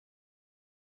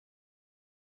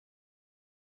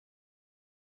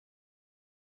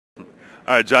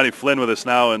All right, Johnny Flynn with us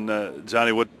now, and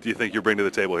Johnny, what do you think you bring to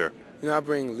the table here? I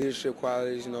bring leadership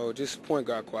qualities, just point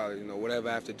guard qualities, whatever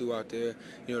I have to do out there,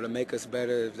 to make us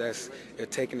better, if that's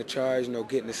taking the charge,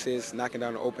 getting assists, knocking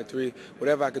down an open three,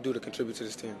 whatever I could do to contribute to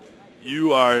this team.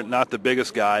 You are not the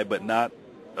biggest guy, but not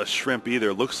a shrimp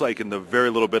either. Looks like in the very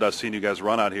little bit I've seen you guys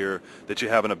run out here that you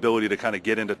have an ability to kind of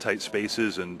get into tight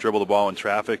spaces and dribble the ball in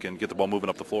traffic and get the ball moving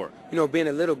up the floor. Being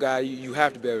a little guy, you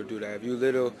have to be able to do that. If you're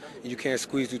little and you can't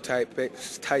squeeze through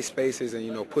tight spaces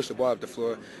and, push the ball up the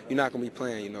floor, you're not going to be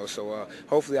playing, So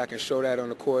hopefully I can show that on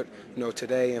the court,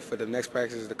 today and for the next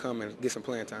practices to come and get some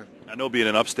playing time. I know being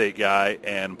an upstate guy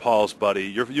and Paul's buddy,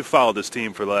 you've followed this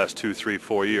team for the last 2, 3,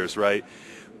 4 years, right?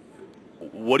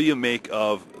 What do you make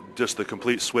of just the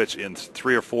complete switch in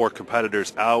 3 or 4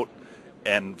 competitors out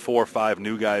and 4 or 5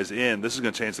 new guys in? This is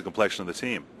going to change the complexion of the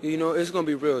team. It's going to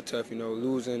be real tough,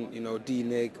 losing, D.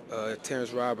 Nick,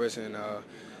 Terrence Roberts, and,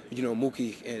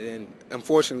 Mookie, and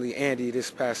unfortunately Andy this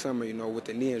past summer, with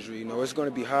the knee injury. It's going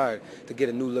to be hard to get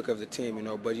a new look of the team,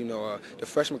 but, the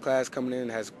freshman class coming in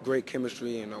has great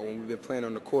chemistry, when we've been playing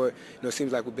on the court, it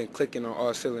seems like we've been clicking on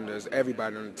all cylinders,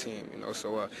 everybody on the team,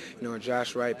 so, and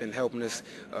Josh Wright been helping us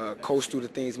coach through the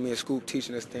things, me and Scoop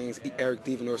teaching us things, Eric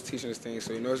Devenor's teaching us things,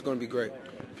 so, it's going to be great.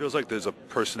 Feels like there's a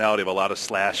personality of a lot of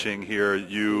slashing here.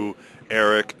 You,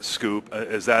 Eric, Scoop.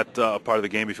 Is that a part of the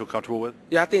game you feel comfortable with?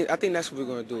 Yeah, I think that's what we're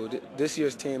going to do. This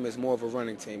year's team is more of a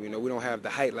running team. We don't have the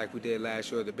height like we did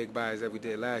last year, the big bodies that we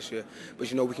did last year.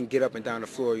 But, we can get up and down the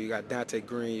floor. You got Dante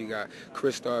Green, you got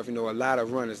Kristoff, a lot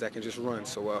of runners that can just run.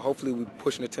 So hopefully we're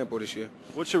pushing the tempo this year.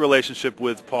 What's your relationship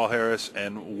with Paul Harris,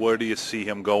 and where do you see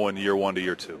him going year 1 to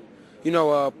year 2?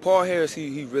 Paul Harris,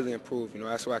 he really improved.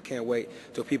 That's why I can't wait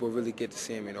till people really get to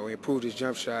see him. He improved his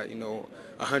jump shot,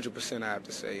 100%, I have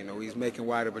to say. He's making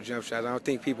wide open jump shots. I don't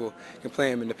think people can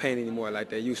play him in the paint anymore like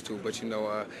they used to. But,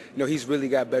 he's really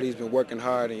got better. He's been working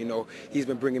hard, and, he's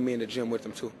been bringing me in the gym with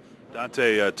him, too.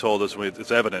 Dante told us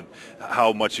it's evident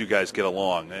how much you guys get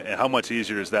along, and how much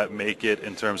easier does that make it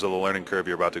in terms of the learning curve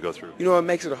you're about to go through? It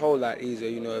makes it a whole lot easier.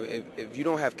 If you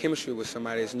don't have chemistry with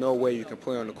somebody, there's no way you can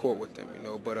play on the court with them.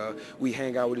 But we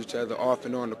hang out with each other off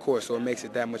and on the court, so it makes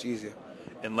it that much easier.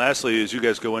 And lastly, as you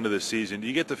guys go into this season, do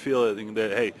you get the feeling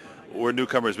that, hey, we're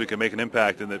newcomers, we can make an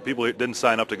impact, and that people didn't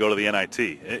sign up to go to the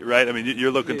NIT, right? I mean,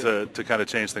 you're looking to kind of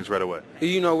change things right away.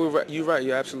 You're right.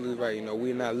 You're absolutely right.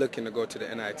 We're not looking to go to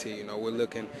the NIT. We're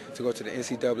looking to go to the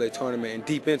NCAA tournament and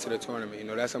deep into the tournament.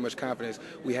 That's how much confidence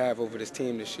we have over this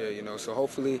team this year. So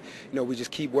hopefully, we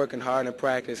just keep working hard and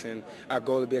practice, and our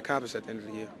goal will be accomplished at the end of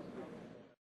the year.